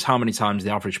XG is how many times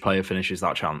the average player finishes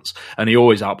that chance, and he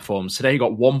always outperforms. Today he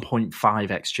got 1.5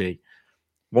 XG,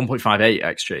 1.58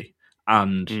 XG.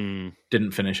 And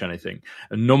didn't finish anything.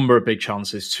 A number of big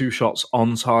chances, 2 shots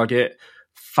on target,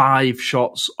 5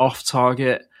 shots off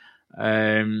target.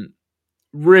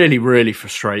 Really, really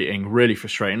frustrating,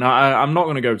 Now, I'm not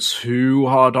going to go too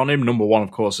hard on him. Number one,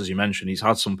 of course, as you mentioned, he's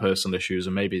had some personal issues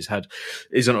and maybe his head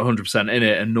isn't 100% in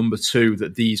it. And number two,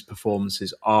 that these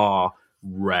performances are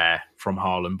rare from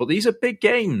Haaland. But these are big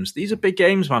games.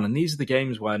 Man. And these are the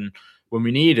games when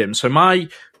we need him. So my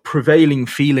prevailing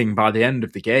feeling by the end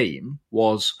of the game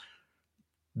was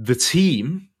the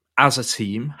team, as a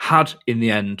team, had in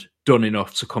the end done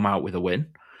enough to come out with a win.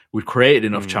 We'd created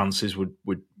enough chances.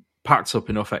 We'd packed up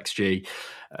enough XG.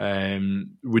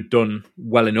 We'd done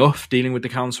well enough dealing with the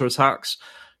counter-attacks.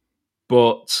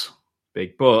 But,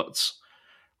 big but,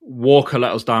 Walker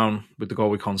let us down with the goal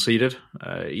we conceded.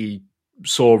 He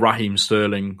saw Raheem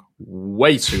Sterling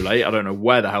way too late. I don't know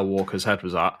where the hell Walker's head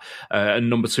was at.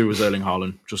 And number two was Erling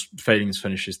Haaland, just failing to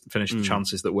finish the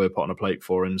chances that were put on a plate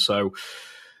for him. So,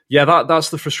 yeah,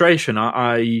 that's the frustration.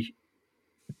 I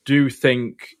do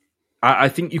think... I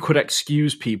think you could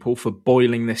excuse people for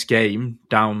boiling this game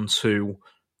down to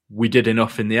we did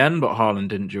enough in the end, but Haaland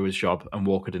didn't do his job and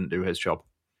Walker didn't do his job.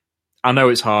 I know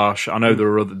it's harsh. I know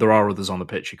there are others on the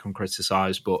pitch you can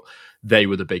criticise, but they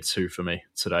were the big two for me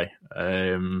today.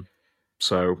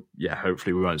 So, yeah,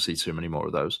 hopefully we won't see too many more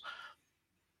of those.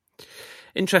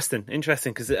 Interesting,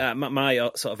 because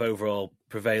my sort of overall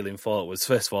prevailing thought was,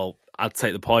 first of all, I'd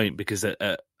take the point because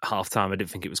at half-time I didn't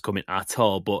think it was coming at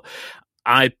all, but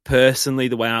I personally,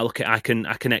 the way I look at it,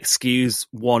 I can excuse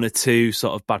one or two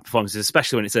sort of bad performances,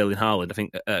 especially when it's Erling Haaland. I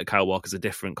think Kyle Walker's a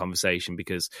different conversation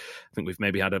because I think we've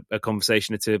maybe had a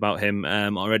conversation or two about him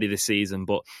already this season.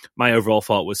 But my overall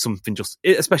thought was something just,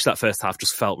 especially that first half,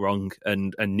 just felt wrong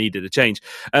and needed a change.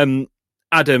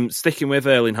 Adam, sticking with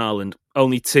Erling Haaland,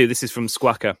 only two. This is from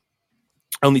Squacker.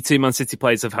 Only 2 Man City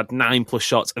players have had 9+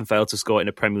 shots and failed to score in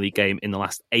a Premier League game in the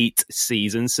last 8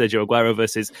 seasons. Sergio Aguero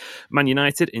versus Man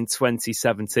United in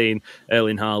 2017.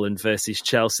 Erling Haaland versus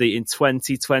Chelsea in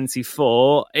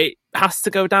 2024. It has to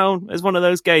go down as one of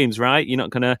those games, right? You're not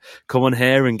going to come on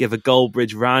here and give a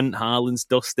Goldbridge rant. Haaland's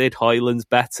dusted. Højlund's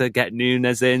better. Get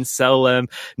Nunes in. Sell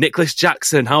Nicholas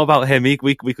Jackson. How about him? We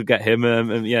could get him.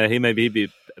 He'd be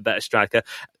a better striker.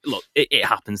 Look, it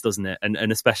happens, doesn't it?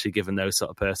 And especially given those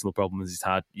sort of personal problems he's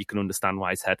had, you can understand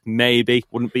why his head maybe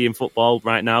wouldn't be in football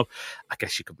right now. I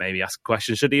guess you could maybe ask a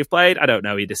question: should he have played? I don't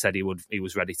know. He just said he would. He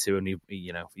was ready to, and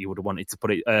he would have wanted to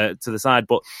put it to the side.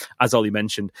 But as Ollie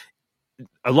mentioned,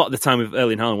 a lot of the time with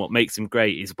Erling Haaland, what makes him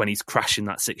great is when he's crashing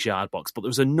that 6-yard box. But there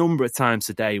was a number of times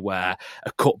today where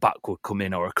a cutback would come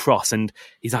in or a cross, and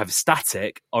he's either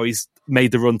static or he's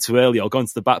made the run too early or gone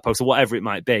to the back post or whatever it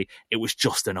might be. It was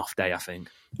just an off day, I think.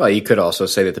 Well, you could also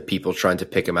say that the people trying to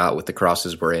pick him out with the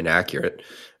crosses were inaccurate.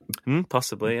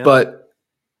 Possibly, yeah. But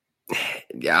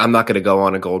yeah, I'm not going to go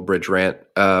on a Goldbridge rant.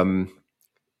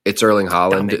 It's Erling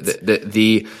Haaland.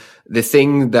 The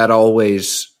thing that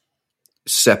always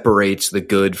separates the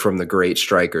good from the great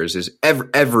strikers is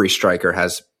every striker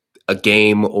has a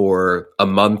game or a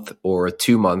month or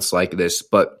 2 months like this,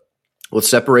 but what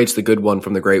separates the good one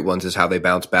from the great ones is how they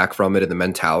bounce back from it and the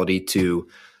mentality to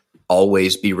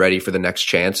always be ready for the next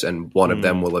chance, and one of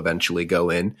them will eventually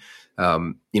go in.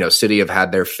 City have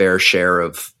had their fair share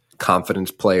of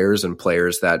confidence players and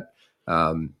players that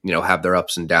have their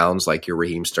ups and downs, like your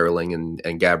Raheem Sterling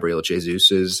and Gabriel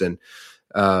Jesus, and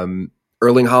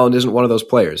Erling Haaland isn't one of those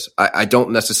players. I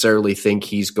don't necessarily think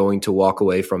he's going to walk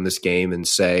away from this game and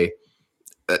say,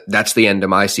 that's the end of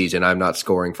my season. I'm not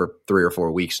scoring for 3 or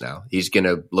 4 weeks now. He's going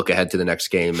to look ahead to the next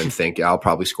game and think, I'll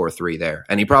probably score 3 there.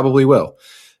 And he probably will.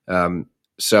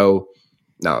 So,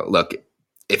 no, look,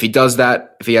 if he does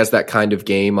that, if he has that kind of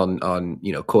game on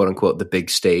quote unquote, the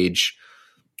big stage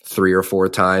 3 or 4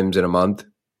 times in a month,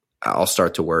 I'll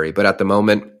start to worry. But at the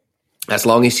moment, as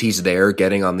long as he's there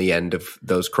getting on the end of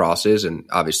those crosses, and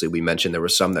obviously we mentioned there were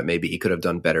some that maybe he could have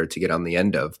done better to get on the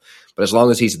end of, but as long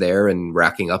as he's there and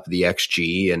racking up the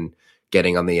XG and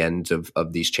getting on the end of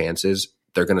these chances,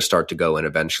 they're going to start to go in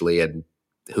eventually. And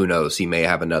who knows, he may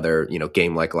have another,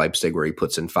 game like Leipzig where he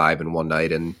puts in 5 in one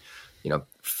night and,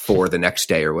 4 the next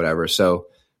day or whatever. So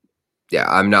yeah,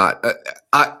 I'm not,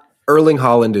 Erling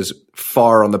Haaland is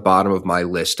far on the bottom of my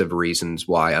list of reasons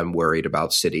why I'm worried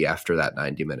about City after that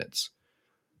 90 minutes.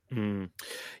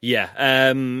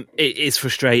 Yeah, it is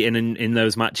frustrating in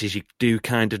those matches. You do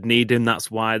kind of need him.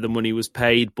 That's why the money was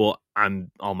paid. But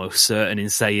I'm almost certain in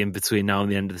saying between now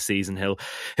and the end of the season,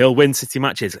 he'll win City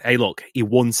matches. Hey, look, he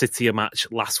won City a match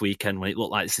last weekend when it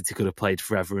looked like City could have played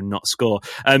forever and not score.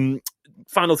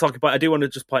 Final talking point, I do want to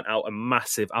just point out a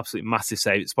absolute massive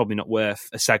save. It's probably not worth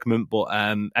a segment, but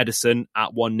Ederson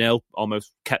at 1-0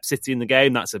 almost kept City in the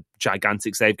game. That's a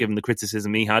gigantic save given the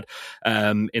criticism he had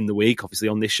in the week, obviously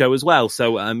on this show as well.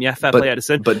 So fair play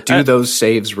Ederson. But do those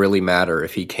saves really matter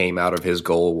if he came out of his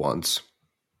goal once?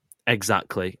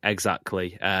 Exactly.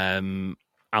 Alisson's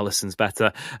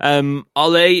better.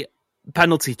 Ollie,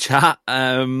 penalty chat.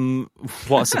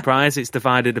 What a surprise. It's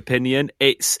divided opinion.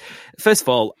 It's, first of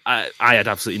all, I had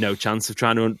absolutely no chance of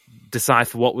trying to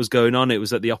decipher what was going on. It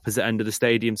was at the opposite end of the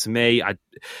stadium to me.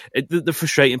 The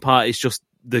frustrating part is just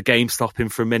the game stopping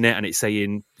for a minute and it's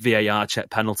saying VAR check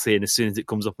penalty, and as soon as it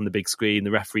comes up on the big screen,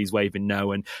 the referee's waving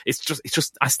no, and it's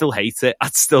just I still hate it.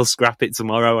 I'd still scrap it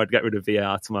tomorrow. I'd get rid of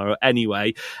VAR tomorrow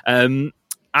anyway.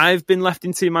 I've been left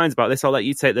in 2 minds about this. I'll let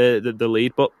you take the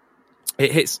lead, but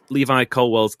it hits Levi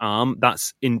Colwell's arm.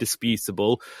 That's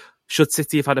indisputable. Should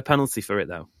City have had a penalty for it,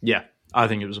 though? Yeah, I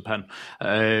think it was a pen.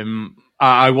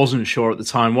 I wasn't sure at the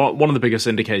time. One of the biggest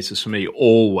indicators for me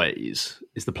always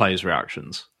is the players'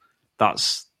 reactions.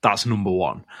 That's number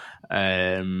one.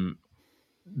 The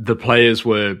players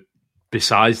were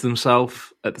beside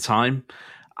themselves at the time.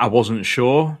 I wasn't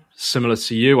sure. Similar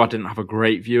to you, I didn't have a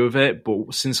great view of it.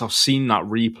 But since I've seen that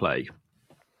replay,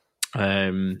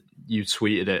 you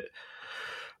tweeted it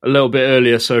a little bit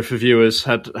earlier, so for viewers,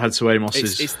 head to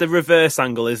Amos's. It's the reverse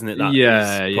angle, isn't it? That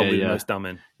is probably the most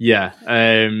damning. Yeah.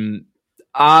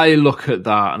 I look at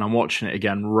that and I'm watching it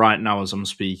again right now as I'm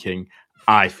speaking.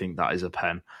 I think that is a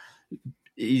pen.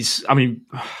 It's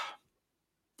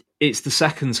the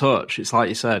second touch. It's like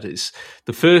you said. It's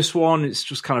the first one. It's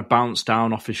just kind of bounced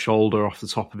down off his shoulder, off the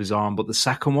top of his arm. But the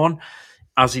second one,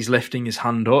 as he's lifting his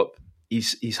hand up,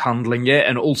 he's handling it,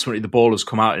 and ultimately the ball has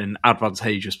come out in an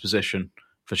advantageous position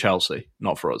for Chelsea,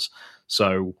 not for us.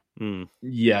 So,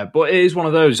 yeah, but it is one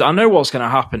of those. I know what's going to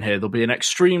happen here. There'll be an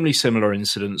extremely similar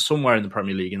incident somewhere in the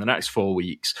Premier League in the next 4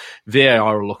 weeks.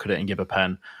 VAR will look at it and give a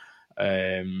pen.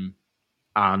 and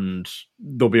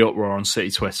there'll be uproar on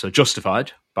City Twitter.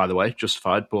 Justified, by the way,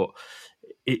 justified. But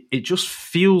it just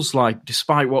feels like,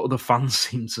 despite what other fans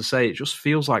seem to say, it just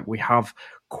feels like we have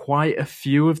quite a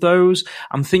few of those.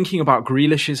 I'm thinking about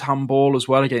Grealish's handball as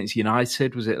well against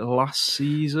United. Was it last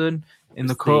season in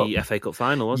the Cup? The FA Cup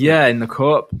final, wasn't it? Yeah, in the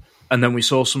Cup. And then we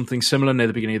saw something similar near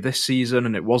the beginning of this season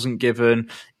and it wasn't given.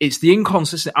 It's the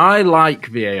inconsistent. I like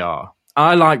VAR.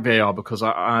 Because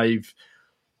I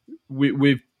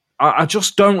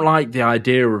just don't like the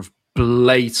idea of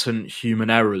blatant human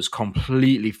errors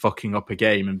completely fucking up a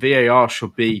game. And VAR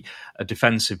should be a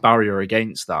defensive barrier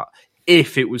against that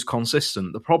if it was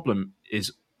consistent. The problem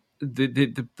is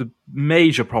the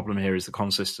major problem here is the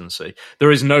consistency.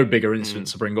 There is no bigger incident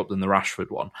to bring up than the Rashford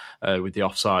one with the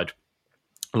offside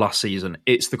last season.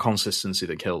 It's the consistency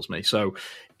that kills me. So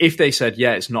if they said,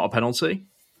 yeah, it's not a penalty,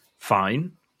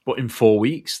 fine. But in 4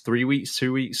 weeks, 3 weeks,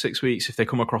 2 weeks, 6 weeks, if they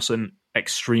come across an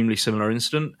extremely similar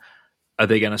incident, are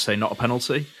they going to say not a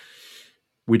penalty?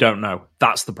 We don't know.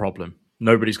 That's the problem.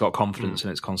 Nobody's got confidence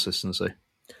in its consistency.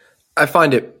 I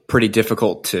find it pretty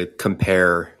difficult to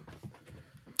compare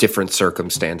different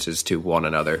circumstances to one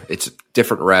another. It's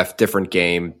different ref, different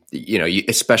game.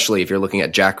 Especially if you're looking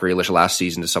at Jack Grealish last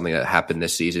season to something that happened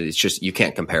this season, it's just, you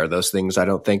can't compare those things, I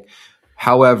don't think.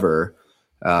 However,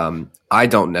 I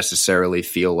don't necessarily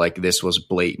feel like this was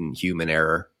blatant human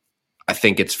error. I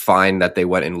think it's fine that they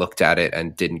went and looked at it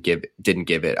and didn't give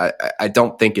it. I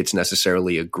don't think it's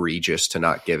necessarily egregious to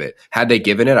not give it. Had they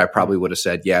given it, I probably would have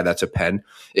said, yeah, that's a pen.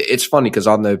 It's funny because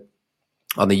on the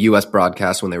US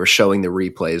broadcast, when they were showing the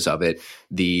replays of it,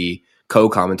 the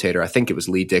co-commentator, I think it was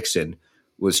Lee Dixon,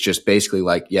 was just basically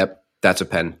like, yep, that's a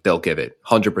pen. They'll give it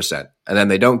 100%. And then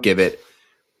they don't give it.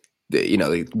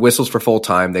 The whistles for full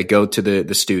time. They go to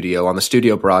the studio. On the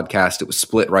studio broadcast, it was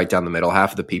split right down the middle.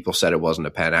 Half of the people said it wasn't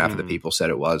a pen. Half of the people said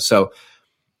it was. So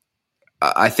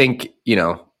I think,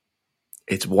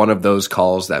 it's one of those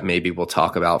calls that maybe we'll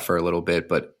talk about for a little bit,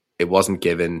 but it wasn't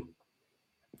given.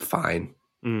 Fine.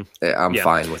 I'm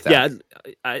fine with that.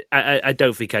 Yeah, I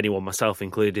don't think anyone, myself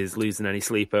included, is losing any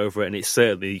sleep over it. And it's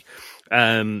certainly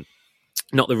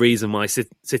not the reason why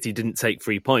City didn't take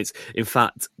 3 points. In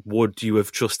fact, would you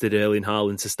have trusted Erling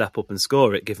Haaland to step up and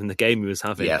score it, given the game he was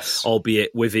having? Yes,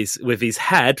 albeit with his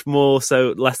head more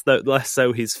so, less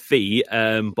so his feet.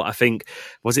 But I think,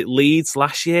 was it Leeds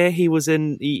last year?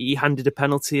 He handed a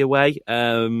penalty away.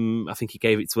 I think he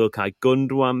gave it to Ilkay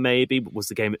Gundogan, maybe. But was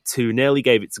the game at 2-0? He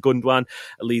gave it to Gundogan.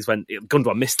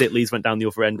 Gundogan missed it. Leeds went down the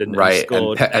other end and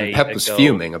scored. And Pep was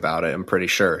fuming about it, I'm pretty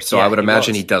sure. So yeah, I would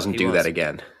imagine he doesn't do that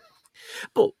again.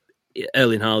 But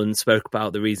Erling Haaland spoke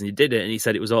about the reason he did it, and he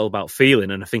said it was all about feeling.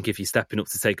 And I think if you're stepping up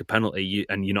to take a penalty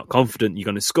and you're not confident you're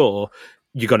going to score,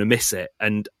 you're going to miss it.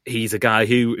 And he's a guy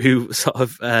who sort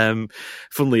of,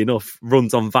 funnily enough,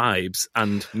 runs on vibes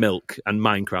and milk and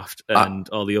Minecraft and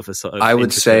all the other sort of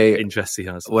interests he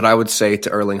has. What I would say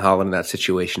to Erling Haaland in that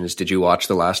situation is, did you watch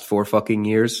the last 4 fucking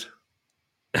years?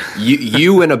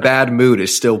 you in a bad mood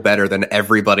is still better than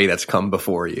everybody that's come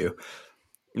before you.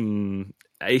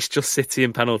 It's just City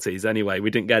and penalties anyway.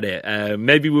 We didn't get it.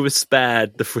 Maybe we were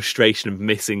spared the frustration of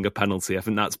missing a penalty. I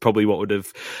think that's probably what would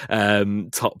have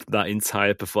topped that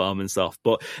entire performance off.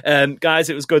 But guys,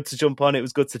 it was good to jump on. It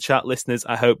was good to chat. Listeners,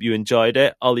 I hope you enjoyed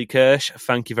it. Ollie Kirsch,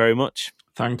 thank you very much.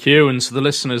 Thank you. And to the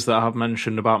listeners that have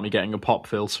mentioned about me getting a pop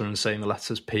filter and saying the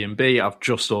letters P and B, I've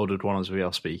just ordered one as we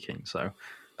are speaking. So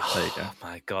there you go. Oh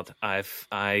my God, I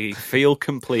feel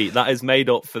complete. That is made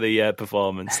up for the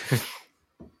performance.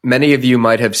 Many of you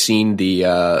might have seen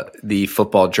the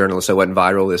football journalist that went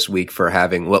viral this week for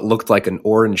having what looked like an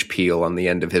orange peel on the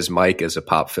end of his mic as a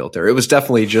pop filter. It was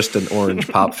definitely just an orange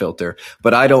pop filter,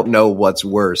 but I don't know what's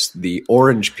worse, the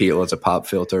orange peel as a pop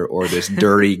filter or this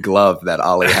dirty glove that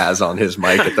Ollie has on his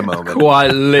mic at the moment.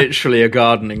 Quite literally a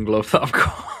gardening glove that I've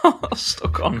got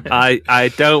stuck on him.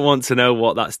 I don't want to know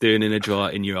what that's doing in a drawer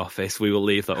in your office. We will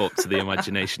leave that up to the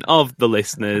imagination of the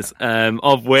listeners,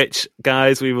 of which,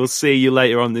 guys, we will see you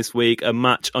later on this week, a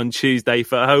match on Tuesday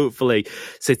for hopefully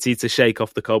City to shake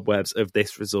off the cobwebs of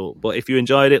this result. But if you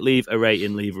enjoyed it, leave a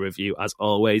rating, leave a review as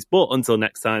always. But until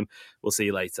next time, we'll see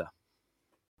you later.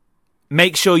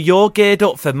 Make sure you're geared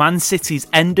up for Man City's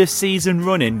end of season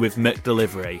run-in with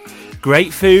McDelivery.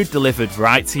 Great food delivered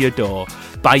right to your door.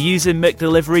 By using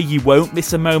McDelivery, you won't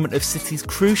miss a moment of City's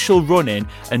crucial run-in,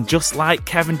 and just like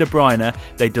Kevin De Bruyne,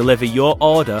 they deliver your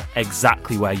order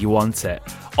exactly where you want it.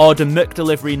 Order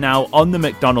McDelivery now on the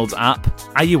McDonald's app.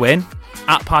 Are you in?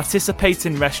 At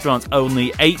participating restaurants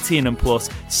only, 18 and plus,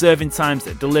 serving times,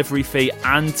 delivery fee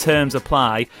and terms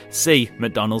apply. See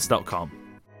mcdonalds.com.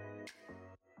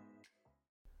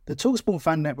 The TalkSport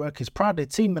Fan Network is proudly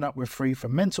teaming up with Free for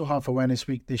Mental Health Awareness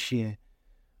Week this year.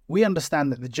 We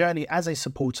understand that the journey as a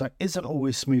supporter isn't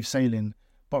always smooth sailing,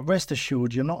 but rest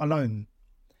assured you're not alone.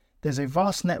 There's a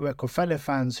vast network of fellow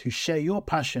fans who share your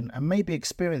passion and may be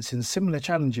experiencing similar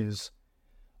challenges.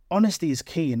 Honesty is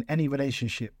key in any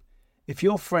relationship. If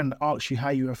your friend asks you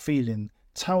how you are feeling,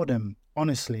 tell them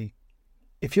honestly.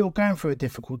 If you're going through a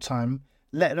difficult time,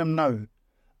 let them know.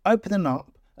 Opening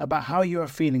up about how you are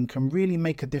feeling can really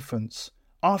make a difference.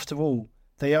 After all,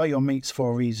 they are your mates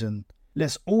for a reason.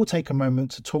 Let's all take a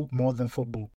moment to talk more than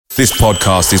football. This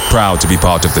podcast is proud to be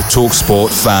part of the TalkSport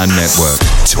Fan Network.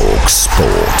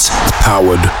 TalkSport.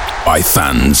 Powered by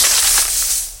fans.